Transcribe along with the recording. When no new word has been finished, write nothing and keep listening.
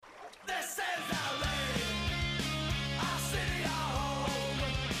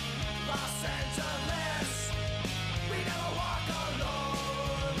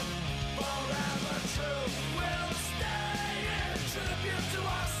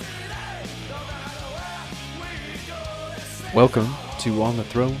Welcome to On the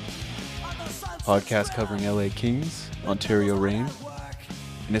Throne, podcast covering LA Kings, Ontario Reign,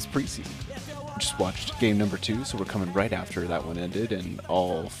 and it's preseason. We just watched game number 2, so we're coming right after that one ended, and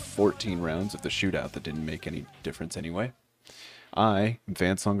all 14 rounds of the shootout that didn't make any difference anyway. I am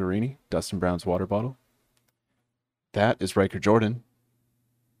Vance Longarini, Dustin Brown's water bottle. That is Riker Jordan.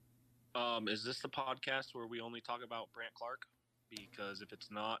 Is this the podcast where we only talk about Brant Clarke? Because if it's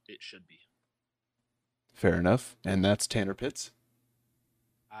not, it should be. Fair enough. And that's Tanner Pitts.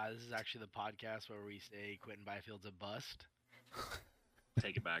 This is actually the podcast where we say Quentin Byfield's a bust.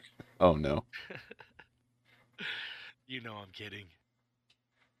 Take it back. Oh, no. You know I'm kidding.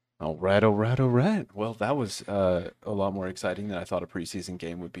 All right. Well, that was a lot more exciting than I thought a preseason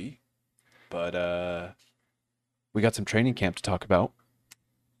game would be. But we got some training camp to talk about.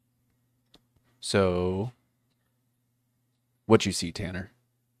 So, what'd you see, Tanner?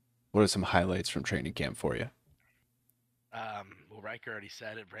 What are some highlights from training camp for you? Well, Riker already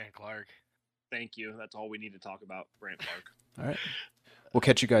said it, Brant Clarke. Thank you. That's all we need to talk about, Brant Clarke. All right. We'll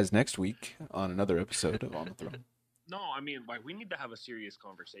catch you guys next week on another episode of On the Throne. No, I mean, we need to have a serious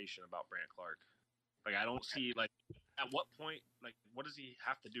conversation about Brant Clarke. I don't see, at what point, what does he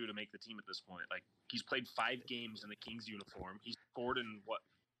have to do to make the team at this point? He's played 5 games in the Kings uniform. He's scored in,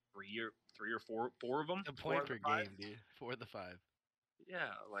 three or four of them? A point per game, dude. 4 of the 5.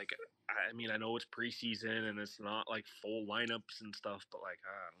 Yeah, I know it's preseason and it's not full lineups and stuff, but I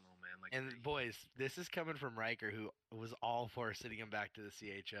don't know, man. And boys, this is coming from Riker, who was all for sending him back to the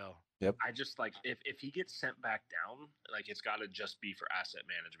CHL. Yep. I just if he gets sent back down, it's got to just be for asset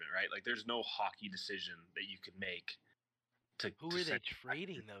management, right? There's no hockey decision that you could make. Who are they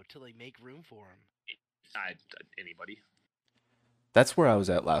trading though to make room for him? Anybody. That's where I was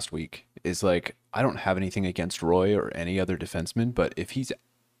at last week. Is I don't have anything against Roy or any other defenseman, but if he's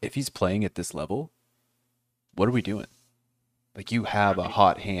playing at this level, what are we doing? You have a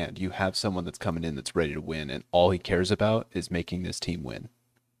hot hand. You have someone that's coming in that's ready to win, and all he cares about is making this team win.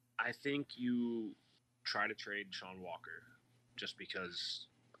 I think you try to trade Sean Walker just because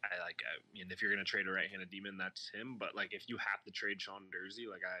if you're going to trade a right-handed demon, that's him. But if you have to trade Sean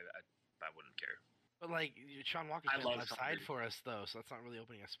Dursey, I wouldn't care. But Sean Walker's playing left side for us though, so that's not really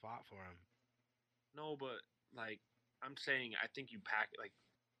opening a spot for him. No, but I'm saying, I think you pack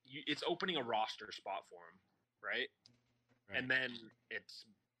it's opening a roster spot for him, right? And then it's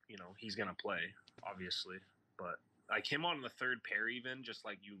he's gonna play obviously, but him on the third pair, even just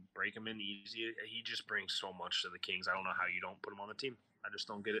you break him in easy, he just brings so much to the Kings. I don't know how you don't put him on the team. I just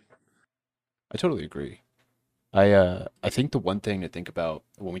don't get it. I totally agree. I think the one thing to think about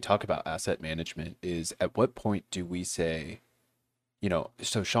when we talk about asset management is at what point do we say,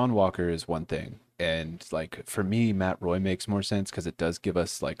 so Sean Walker is one thing, and for me, Matt Roy makes more sense because it does give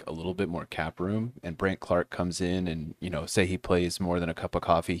us a little bit more cap room, and Brant Clarke comes in and, say he plays more than a cup of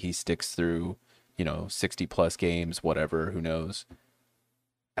coffee, he sticks through, 60 plus games, whatever, who knows.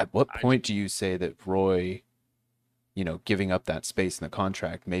 At what point do you say that Roy, giving up that space in the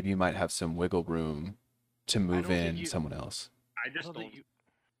contract, maybe you might have some wiggle room to move in someone else? I just don't.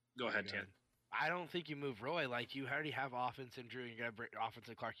 Go ahead, Tan. I don't think you move Roy. You already have offense in Drew. You got offense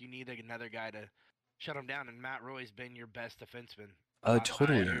in Clarke. You need another guy to shut him down. And Matt Roy's been your best defenseman.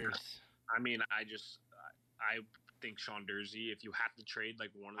 Totally. I think Sean Dursey. If you have to trade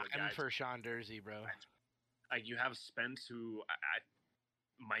one of the guys, I'm for Sean Dursey, bro. You have Spence, who I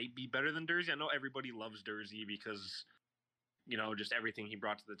might be better than Dursey. I know everybody loves Dursey because just everything he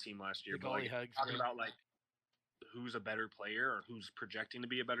brought to the team last year. But talking about who's a better player or who's projecting to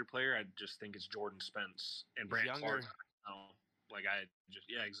be a better player, I just think it's Jordan Spence and Brant Clarke. I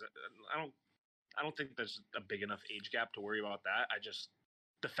don't think there's a big enough age gap to worry about that.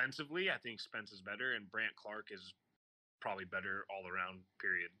 Defensively, I think Spence is better, and Brant Clarke is probably better all around,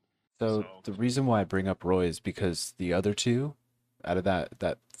 period. So the reason why I bring up Roy is because the other two, out of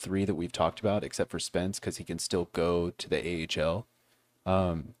that 3 that we've talked about, except for Spence, because he can still go to the AHL,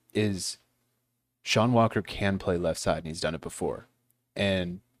 is Sean Walker can play left side, and he's done it before.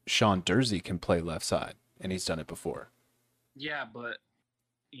 And Sean Dursey can play left side, and he's done it before. Yeah, but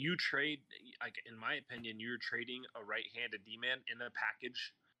you trade, in my opinion, you're trading a right-handed D-man in a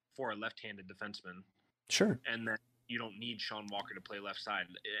package for a left-handed defenseman. Sure. And then you don't need Sean Walker to play left side.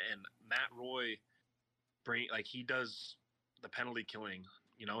 And Matt Roy, he does the penalty killing.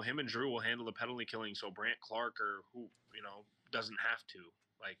 Him and Drew will handle the penalty killing, so Brant Clarke or who, doesn't have to.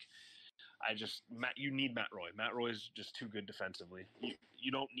 You need Matt Roy. Matt Roy is just too good defensively.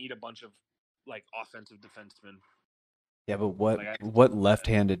 You don't need a bunch of offensive defensemen. Yeah, but what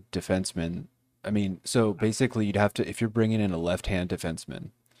left-handed defenseman? I mean, so basically you'd have to, if you're bringing in a left-hand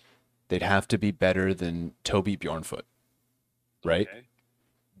defenseman, they'd have to be better than Toby Bjornfoot. right? Okay.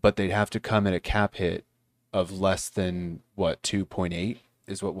 But they'd have to come at a cap hit of less than what 2.8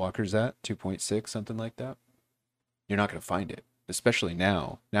 is what Walker's at, 2.6, something like that. You're not going to find it, especially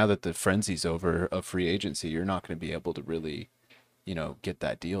now. Now that the frenzy's over of free agency, you're not going to be able to really, get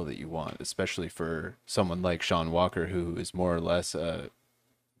that deal that you want, especially for someone like Sean Walker, who is more or less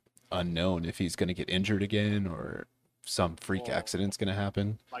unknown if he's going to get injured again or some freak Well, accident's going to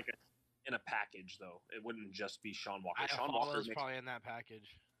happen. like in a package though, it wouldn't just be Sean Walker. I Sean Walker follows makes. probably in that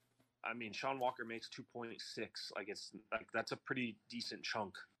package. I mean, Sean Walker makes 2.6. Like it's like that's a pretty decent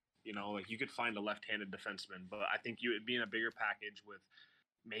chunk. Like you could find a left-handed defenseman, but I think you would be in a bigger package with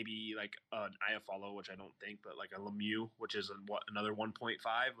maybe like an Iafallo, which I don't think, but like a Lemieux, which is another 1.5.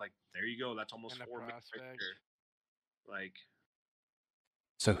 Like there you go. That's almost And a 4 million prospect. right there. Like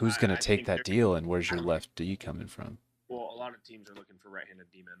So who's going to I take think that deal, and where's your left D coming from? well, a lot of teams are looking for right-handed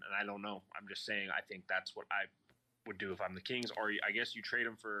D-men, and I don't know. I'm just saying I think that's what I would do if I'm the Kings, or I guess you trade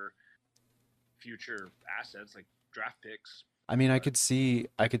them for future assets like draft picks. I mean, I could see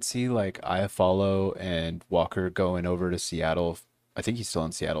like Iafallo and Walker going over to Seattle. I think he's still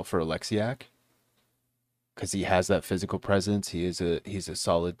in Seattle for Alexiak because he has that physical presence. He's a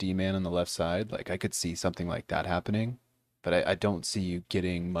solid D man on the left side. Like I could see something like that happening, but I don't see you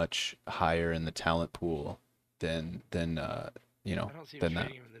getting much higher in the talent pool than I don't see him than that.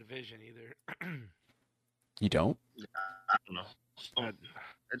 trading him in the division either. You don't? I don't know. So,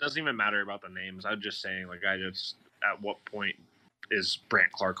 it doesn't even matter about the names. I'm just saying, like, at what point is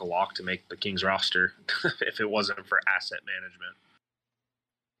Brant Clarke a lock to make the Kings roster if it wasn't for asset management?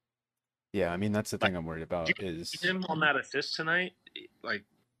 Yeah, I mean that's the Like, thing I'm worried about is, him on that assist tonight, like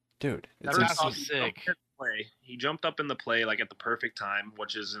dude, That it's pass ins- was sick. He jumped up in the play like at the perfect time,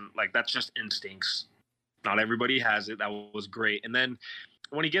 which isn't like that's just instincts. Not everybody has it. That was great. And then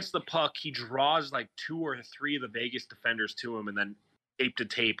when he gets the puck, he draws like 2 or 3 of the Vegas defenders to him, and then tape to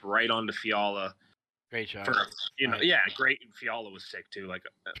tape right onto Fiala. Great job. Right. Yeah, great. And Fiala was sick too. Like,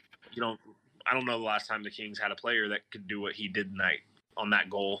 I don't know the last time the Kings had a player that could do what he did tonight on that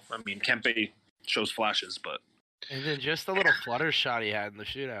goal. I mean, Kempe shows flashes, but. And then just the little flutter shot he had in the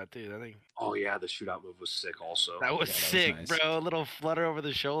shootout, too. I think. Oh yeah, the shootout move was sick. Also, That was sick, nice. bro. A little flutter over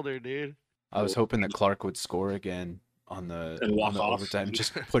the shoulder, dude. I was hoping that Clarke would score again on the And walk off. overtime.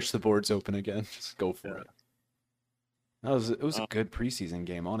 Just push the boards open again. Just go for it. It was a good preseason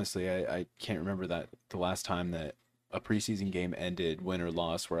game. Honestly, I can't remember the last time that a preseason game ended win or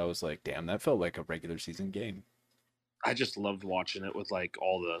loss where I was like, damn, that felt like a regular season game. I just loved watching it with like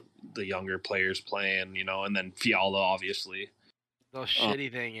all the younger players playing, and then Fiala obviously. The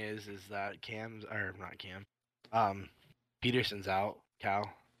shitty thing is that Peterson's out.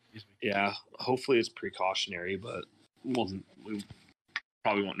 Cal. Excuse me. Yeah, hopefully it's precautionary, but we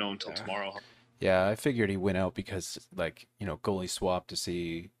probably won't know until tomorrow. Yeah, I figured he went out because goalie swap to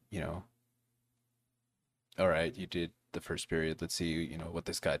see, all right, you did the first period. Let's see, what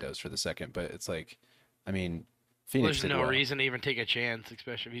this guy does for the second. But it's like, I mean, Phoenix There's did no well. reason to even take a chance,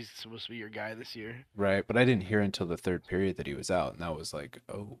 especially if he's supposed to be your guy this year. Right, but I didn't hear until the third period that he was out, and that was like,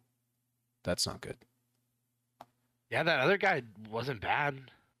 oh, that's not good. Yeah, that other guy wasn't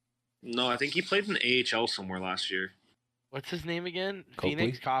bad. No, I think he played in the AHL somewhere last year. What's his name again? Copley?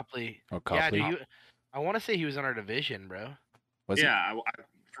 Phoenix Copley. Oh, Copley. Yeah, dude. I want to say he was in our division, bro. Was he? Yeah,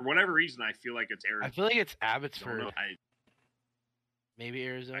 for whatever reason, I feel like it's Arizona. I feel like it's Abbotsford. Maybe I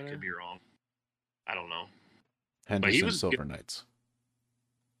Arizona. could be wrong. I don't know. Henderson was Silver good. Knights.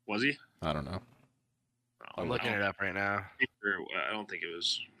 Was he? I don't know. I'm looking it up right now. I don't think it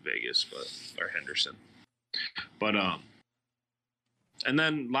was Vegas, or Henderson. But and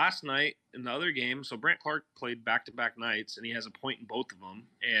then last night in the other game, so Brant Clarke played back-to-back nights, and he has a point in both of them.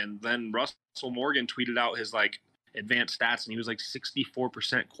 And then Russell Morgan tweeted out his advanced stats, and he was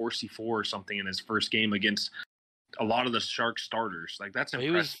 64% Corsi 4 or something in his first game against a lot of the Sharks starters. That's impressive. He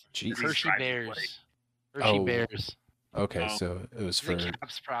was Jesus. Hershey Bears. Hershey Oh. Bears. Okay, so it was He's for a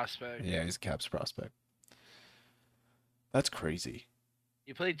Caps prospect. Yeah, he's a Caps prospect. That's crazy.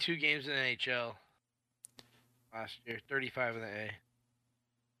 He played 2 games in the NHL last year, 35 in the A.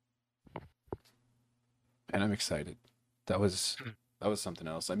 And I'm excited. That was something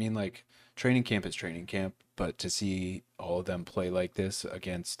else. I mean, training camp is training camp, but to see all of them play like this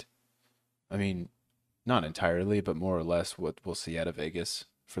against, I mean, not entirely, but more or less what we'll see out of Vegas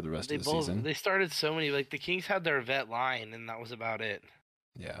for the rest of the season. They started so many. The Kings had their vet line, and that was about it.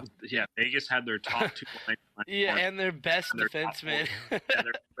 Yeah. Yeah, Vegas had their top 2 lines. Yeah, and their best and their top defenseman.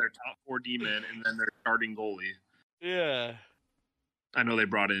 their top 4 D-men, and then their starting goalie. Yeah. I know they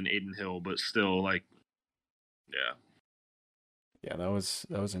brought in Aiden Hill, but still, yeah. Yeah, that was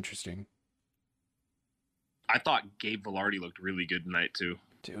interesting. I thought Gabe Velarde looked really good tonight too.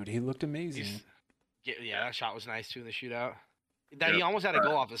 Dude, he looked amazing. Yeah, that shot was nice too in the shootout. That Yep. he almost had a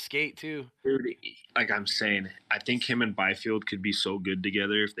goal off a skate too. Dude, like I'm saying, I think him and Byfield could be so good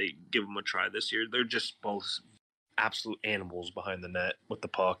together if they give them a try this year. They're just both absolute animals behind the net with the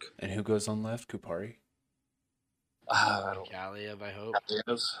puck. And who goes on left? Kupari? I don't. Kaliev, I hope.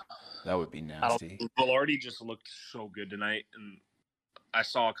 That would be I nasty. don't. Velarde just looked so good tonight, and I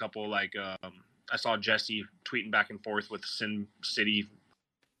saw a couple I saw Jesse tweeting back and forth with Sin City.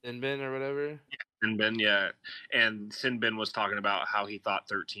 Sinbin or whatever. Sinbin, yeah, and Sinbin was talking about how he thought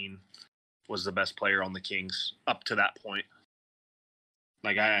 13 was the best player on the Kings up to that point.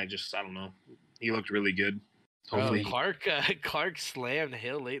 Like I don't know. He looked really good. Hopefully, Clarke slammed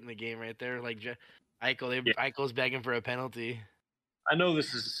Hill late in the game right there. Like Eichel's begging for a penalty. I know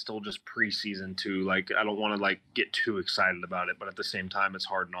this is still just preseason too. Like I don't want to get too excited about it, but at the same time, it's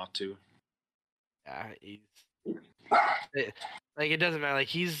hard not to. Yeah, it doesn't matter.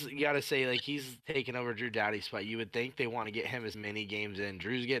 Like you gotta say, like he's taking over Drew Doughty's spot. You would think they want to get him as many games in.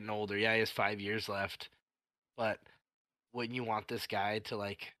 Drew's getting older. Yeah, he has 5 years left, but wouldn't you want this guy to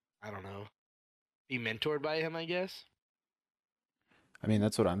I don't know, be mentored by him? I guess. I mean,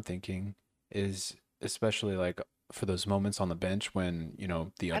 that's what I'm thinking. Is especially for those moments on the bench when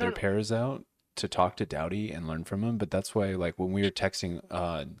the other pair is out, to talk to Doughty and learn from him. But that's why, when we were texting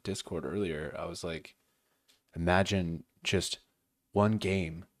Discord earlier, I was like, imagine just one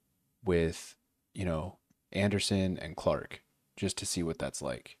game with Anderson and Clarke, just to see what that's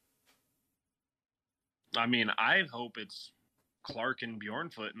like. I mean, I hope it's Clarke and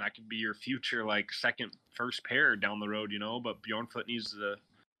Bjornfoot, and that could be your future first pair down the road, But Bjornfoot needs to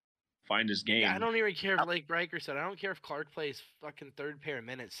find his game. Yeah, I don't even care if, like Riker said, I don't care if Clarke plays fucking third pair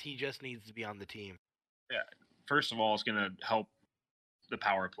minutes. He just needs to be on the team. Yeah. First of all, it's gonna help the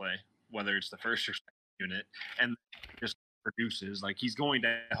power play, whether it's the first or second unit, and just produces. He's going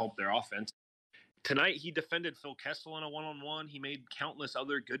to help their offense. Tonight he defended Phil Kessel in a 1-on-1. He made countless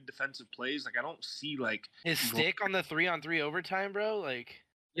other good defensive plays. I don't see his stick on the 3-on-3 overtime, bro.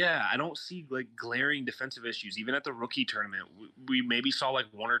 Yeah, I don't see glaring defensive issues. Even at the rookie tournament, we maybe saw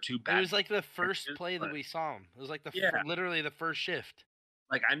one or two bad. It was the first play that we saw him. It was literally the first shift.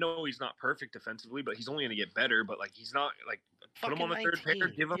 I know he's not perfect defensively, but he's only going to get better. But he's not put him on the third pair,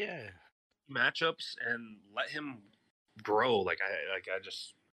 give him matchups, and let him grow.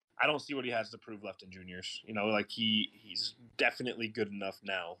 I don't see what he has to prove left in juniors. He's definitely good enough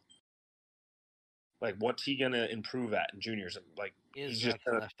now. What's he gonna improve at in juniors? He's just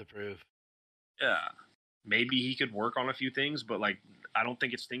left to prove. Yeah, maybe he could work on a few things, but I don't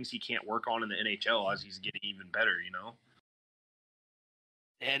think it's things he can't work on in the NHL as he's getting even better.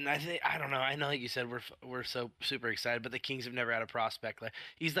 And I don't know. I know, like you said, we're so super excited, but the Kings have never had a prospect.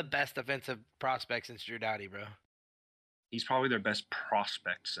 He's the best defensive prospect since Drew Doughty, bro. He's probably their best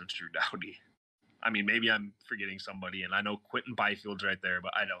prospect since Drew Doughty. I mean, maybe I'm forgetting somebody, and I know Quentin Byfield's right there,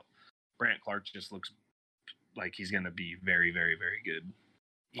 but I don't. Brant Clarke just looks like he's going to be very, very, very good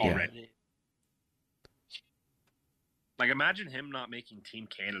already. Imagine him not making Team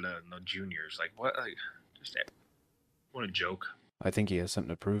Canada in the juniors. What? What a joke. I think he has something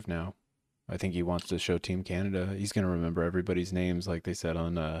to prove now. I think he wants to show Team Canada. He's going to remember everybody's names, like they said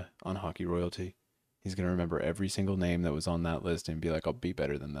on Hockey Royalty. He's going to remember every single name that was on that list and be like, I'll be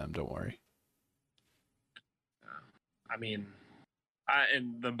better than them. Don't worry. I mean,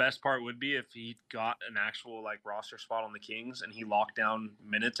 and the best part would be if he got an actual roster spot on the Kings and he locked down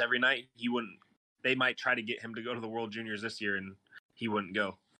minutes every night. He wouldn't. They might try to get him to go to the World Juniors this year, and he wouldn't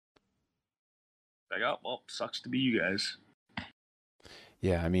go. Oh well, sucks to be you guys.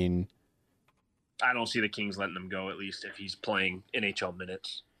 Yeah, I mean, I don't see the Kings letting him go, at least if he's playing NHL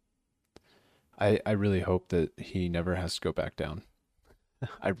minutes. I really hope that he never has to go back down.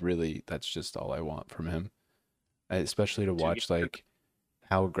 That's just all I want from him. Especially to watch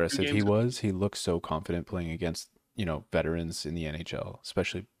how aggressive he was. He looked so confident playing against, veterans in the NHL,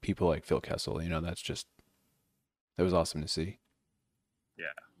 especially people like Phil Kessel. That was awesome to see. Yeah,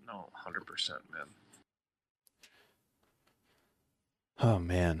 no, 100%, man. Oh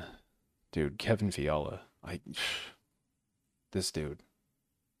man, dude, Kevin Fiala. This dude.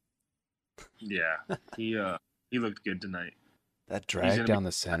 Yeah, he looked good tonight. That drag down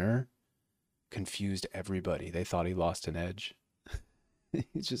the center confused everybody. They thought he lost an edge.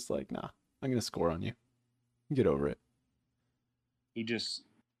 He's just like, nah, I'm gonna score on you. Get over it. I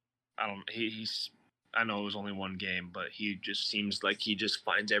know it was only one game, but he just seems like he just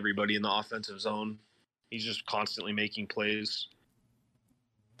finds everybody in the offensive zone. He's just constantly making plays.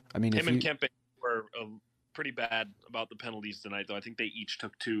 I mean, him and Kempe were pretty bad about the penalties tonight, though. I think they each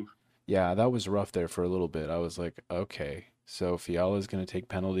took 2. Yeah, that was rough there for a little bit. I was like, okay, so Fiala's going to take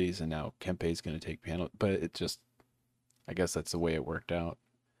penalties and now Kempe's going to take penalties. But it just, I guess that's the way it worked out.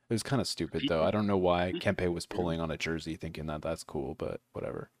 It was kind of stupid though. I don't know why Kempe was pulling on a jersey thinking that that's cool, but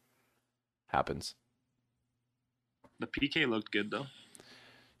whatever. Happens. The PK looked good though.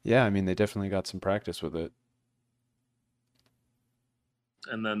 Yeah, I mean, they definitely got some practice with it.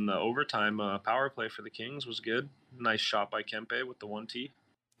 And then the overtime power play for the Kings was good. Nice shot by Kempe with the 1T.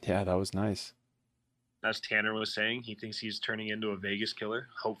 Yeah, that was nice. As Tanner was saying, he thinks he's turning into a Vegas killer,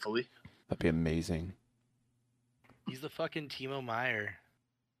 hopefully. That'd be amazing. He's the fucking Timo Meyer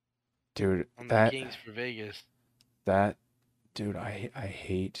Dude, on the Kings for Vegas. Dude, I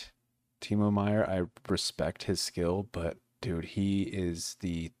hate Timo Meyer. I respect his skill, but dude, he is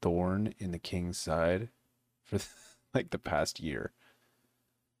the thorn in the Kings' side for like the past year.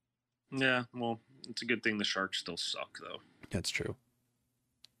 Yeah, well, it's a good thing the Sharks still suck, though. That's true.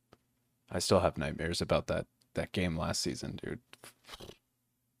 I still have nightmares about that game last season, dude.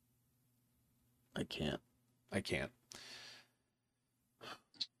 I can't.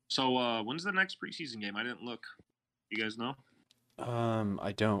 So, when's the next preseason game? I didn't look. You guys know?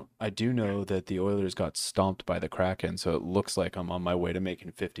 I don't. I do know that the Oilers got stomped by the Kraken, so it looks like I'm on my way to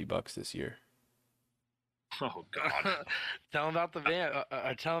making $50 this year. Oh God! Tell him about the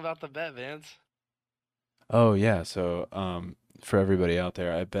tell him about the bet, Vance. Oh yeah, so for everybody out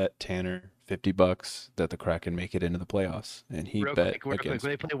there, I bet Tanner $50 that the Kraken make it into the playoffs, and he Real bet quick, against.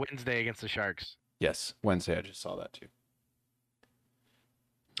 they play Wednesday against the Sharks. Yes, Wednesday. I just saw that too.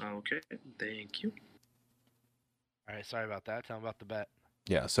 Okay, thank you. All right, sorry about that. Tell him about the bet.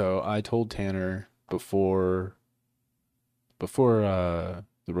 Yeah, so I told Tanner before the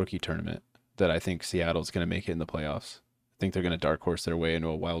rookie tournament that I think Seattle's going to make it in the playoffs. I think they're going to dark horse their way into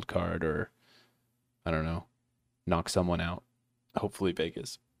a wild card, or I don't know, knock someone out. Hopefully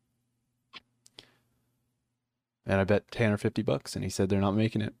Vegas. And I bet Tanner $50, and he said they're not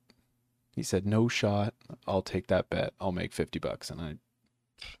making it. He said no shot. I'll take that bet. I'll make $50, and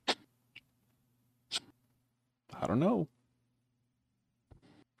I don't know.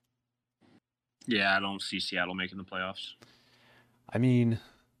 Yeah, I don't see Seattle making the playoffs. I mean,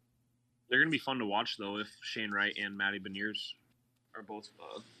 they're going to be fun to watch, though, if Shane Wright and Matty Beniers are both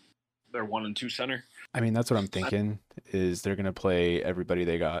their 1 and 2 center. I mean, that's what I'm thinking, is they're going to play everybody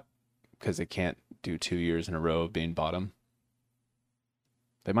they got because they can't do 2 years in a row of being bottom.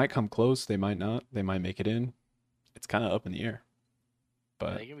 They might come close. They might not. They might make it in. It's kind of up in the air.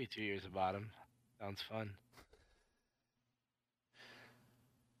 But they can be 2 years of bottom. Sounds fun.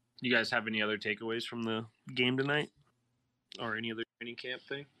 You guys have any other takeaways from the game tonight? Or any other training camp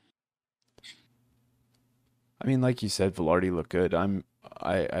thing? I mean, like you said, Velarde looked good.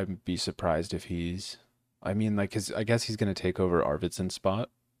 I'd be surprised if he's. I mean, like I guess he's going to take over Arvidsson's spot.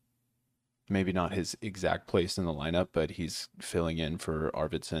 Maybe not his exact place in the lineup, but he's filling in for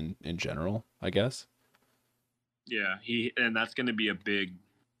Arvidsson in general, I guess. Yeah, and that's going to be a big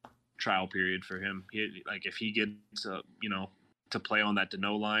trial period for him. Like if he gets to play on that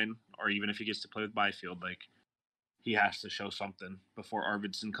Deneau line, or even if he gets to play with Byfield, like he has to show something before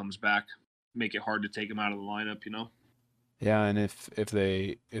Arvidsson comes back. Make it hard to take him out of the lineup, you know? Yeah, and if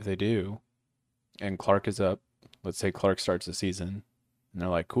they do, and Clarke is up, let's say Clarke starts the season, and they're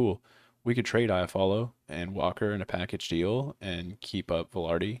like, cool, we could trade Iafallo and Walker in a package deal and keep up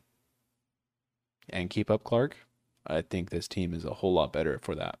Velarde and keep up Clarke. I think this team is a whole lot better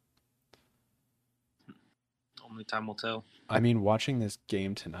for that. Only time will tell. I mean, watching this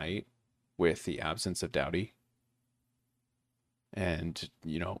game tonight with the absence of Doughty and,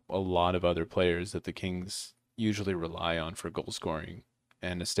 a lot of other players that the Kings usually rely on for goal scoring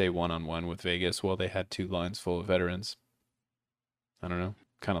and to stay one-on-one with Vegas while they had 2 lines full of veterans. I don't know.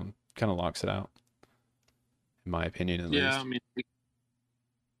 Kind of locks it out, in my opinion, at least. Yeah, I mean,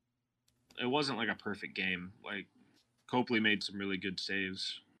 it wasn't like a perfect game. Like, Copley made some really good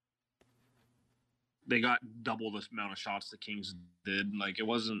saves. They got double the amount of shots the Kings did. Like, it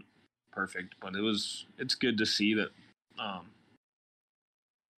wasn't perfect, but it's good to see that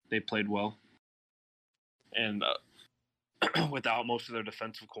they played well. And without most of their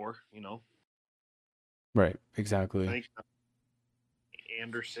defensive core, Right, exactly. I think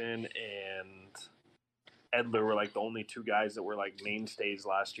Anderson and Edler were like the only 2 guys that were like mainstays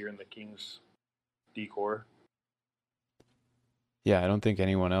last year in the Kings D-core. Yeah, I don't think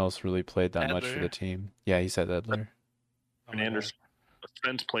anyone else really played that much for the team. Yeah, he said Edler. And Anderson,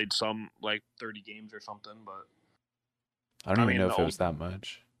 Spence played some like 30 games or something, but I don't even know if it was that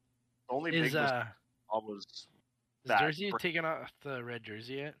much. The only big was is Jersey taking off the red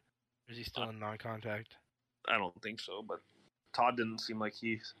jersey yet? Or is he still in non-contact? I don't think so, but Todd didn't seem like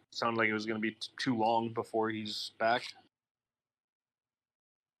he sounded like it was going to be too long before he's back.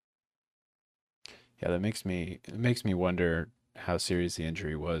 Yeah, it makes me wonder how serious the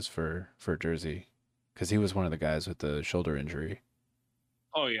injury was for Jersey, because he was one of the guys with the shoulder injury.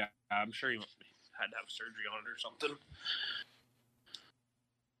 Oh yeah, I'm sure he had to have surgery on it or something.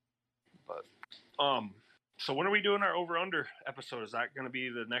 But so when are we doing our over under episode? Is that going to be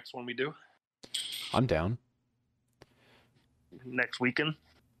the next one we do? I'm down. Next weekend?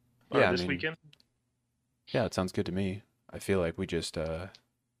 Yeah, this weekend? Yeah, it sounds good to me. I feel like we just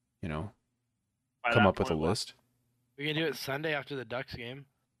you know, By come that up with a point, list. We can do it Sunday after the Ducks game.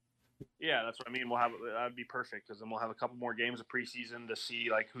 Yeah, that's what I mean. That'd be perfect because then we'll have a couple more games of preseason to see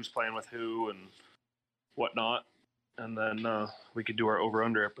like who's playing with who and whatnot, and then we could do our over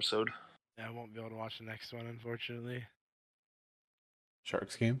under episode. Yeah, I won't be able to watch the next one, unfortunately.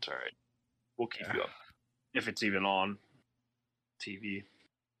 Sharks game? It's all right. We'll keep you up if it's even on TV.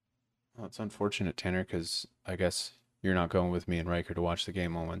 Well, it's unfortunate, Tanner, because I guess you're not going with me and Riker to watch the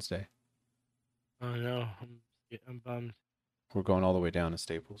game on Wednesday. Oh no, I'm bummed. We're going all the way down to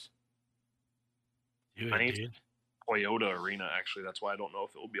Staples. Do I it, need dude. Toyota Arena, actually. That's why I don't know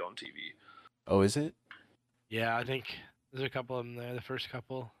if it will be on TV. Oh, is it? Yeah, I think there's a couple of them there. The first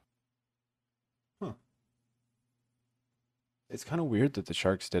couple. Huh. It's kind of weird that the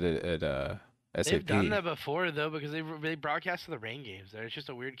Sharks did it at SAP. They've done that before though, because they broadcast the rain games there. It's just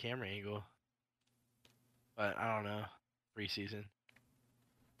a weird camera angle. But I don't know. Preseason.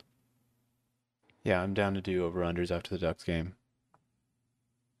 Yeah, I'm down to do over-unders after the Ducks game.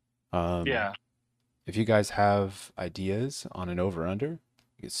 Yeah. If you guys have ideas on an over-under,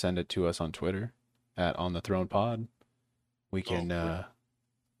 you can send it to us on Twitter at On The Throne Pod. We can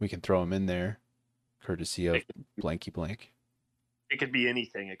throw them in there, courtesy of blanky blank. It could be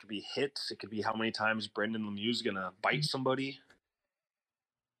anything. It could be hits. It could be how many times Brendan Lemieux's going to bite somebody.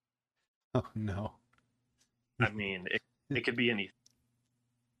 Oh, no. I mean, it could be anything.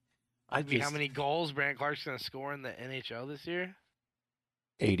 How many goals Brant Clarke's going to score in the NHL this year?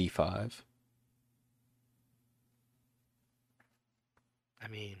 85. I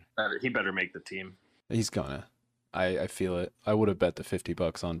mean, He better make the team. He's gonna. I feel it. I would have bet the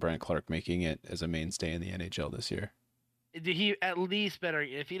 $50 on Brant Clarke making it as a mainstay in the NHL this year. he at least better,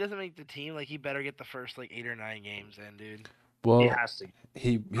 if he doesn't make the team, like he better get the first like 8 or 9 games in, dude. Well, He has to.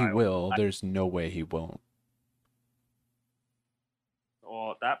 He will. There's no way he won't.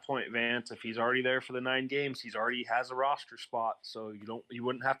 Well, at that point, Vance, if he's already there for the 9 games, he already has a roster spot, so you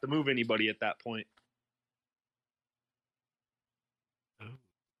wouldn't have to move anybody at that point. Oh.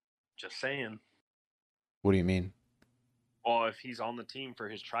 Just saying. What do you mean? Well, if he's on the team for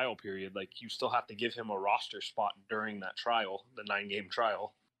his trial period, like you still have to give him a roster spot during that trial, the 9-game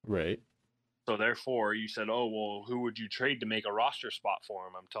trial. Right. So therefore, you said, "Oh, well, who would you trade to make a roster spot for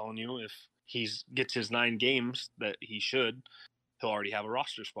him?" I'm telling you, if he gets his 9 games that he should, he'll already have a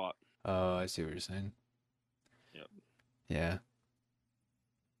roster spot. Oh, I see what you're saying. Yep. Yeah.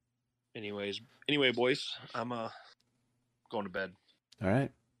 Anyway, boys, I'm going to bed. All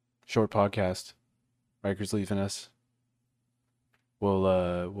right. Short podcast. Riker's leaving us.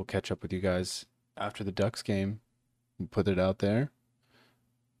 We'll catch up with you guys after the Ducks game and put it out there.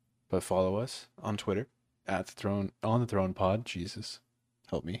 But follow us on Twitter at On The Throne Pod. Jesus,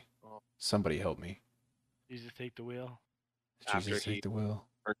 help me. Somebody help me. Jesus, take the wheel. Jesus, take the wheel.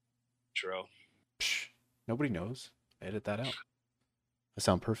 True. Psh, nobody knows. Edit that out. I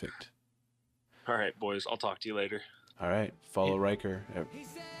sound perfect. All right, boys. I'll talk to you later. All right. Follow Riker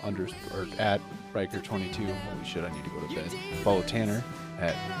at Riker22. Holy shit, I need to go to bed. Follow Tanner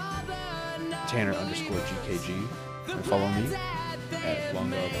at Tanner_GKG. And follow me at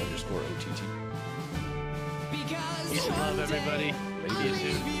LongDog_OTT. Peace and love, everybody. See you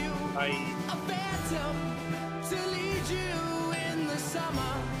soon. Bye. To lead you in the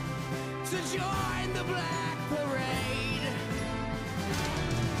summer, to join the Black Parade.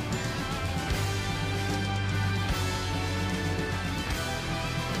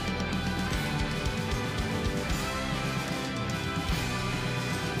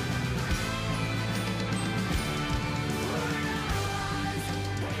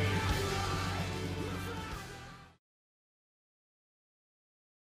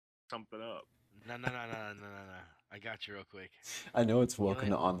 Something up. No. I got you real quick. I know it's welcome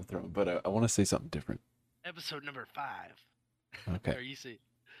to On The Throne, but I want to say something different. Episode number 5. Okay. Or you see.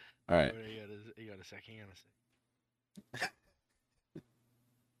 All right. You got a second. Hang on a second.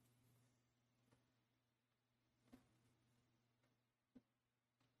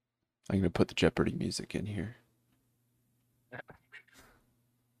 I'm going to put the Jeopardy music in here.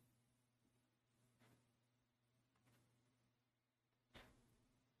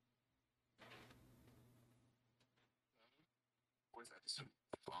 4th episode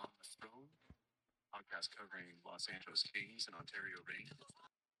of On the Throne, podcast covering Los Angeles Kings and Ontario Reign.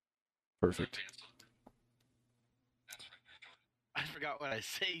 Perfect. I forgot what I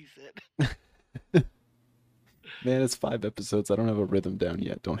say. He said. Man, it's 5 episodes. I don't have a rhythm down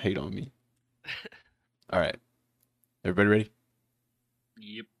yet. Don't hate on me. All right. Everybody ready?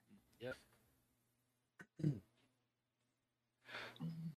 Yep.